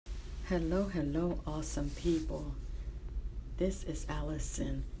Hello, awesome people. This is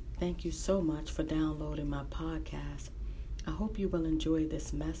Allison. Thank you so much for downloading my podcast. I hope you will enjoy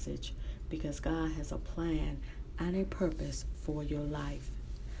this message because God has a plan and a purpose for your life.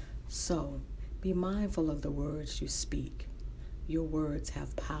 So, be mindful of the words you speak. Your words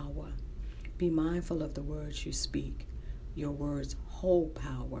have power. Be mindful of the words you speak. Your words hold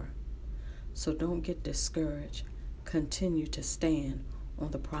power. So don't get discouraged. Continue to stand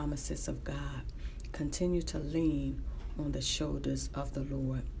on the promises of God. Continue to lean on the shoulders of the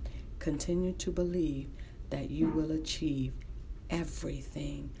Lord. Continue to believe that you will achieve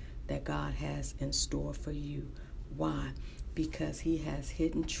everything that God has in store for you. Why? Because He has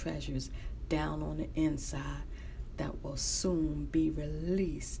hidden treasures down on the inside that will soon be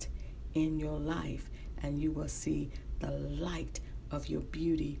released in your life, and you will see the light of your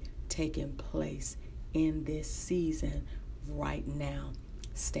beauty taking place in this season right now.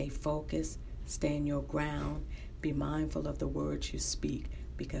 Stay focused, stand your ground, be mindful of the words you speak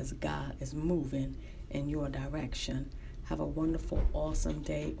because God is moving in your direction. Have a wonderful, awesome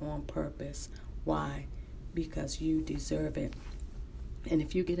day on purpose. Why? Because you deserve it. And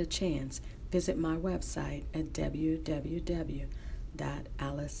if you get a chance, visit my website at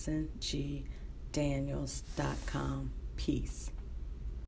www.allisongdaniels.com. Peace.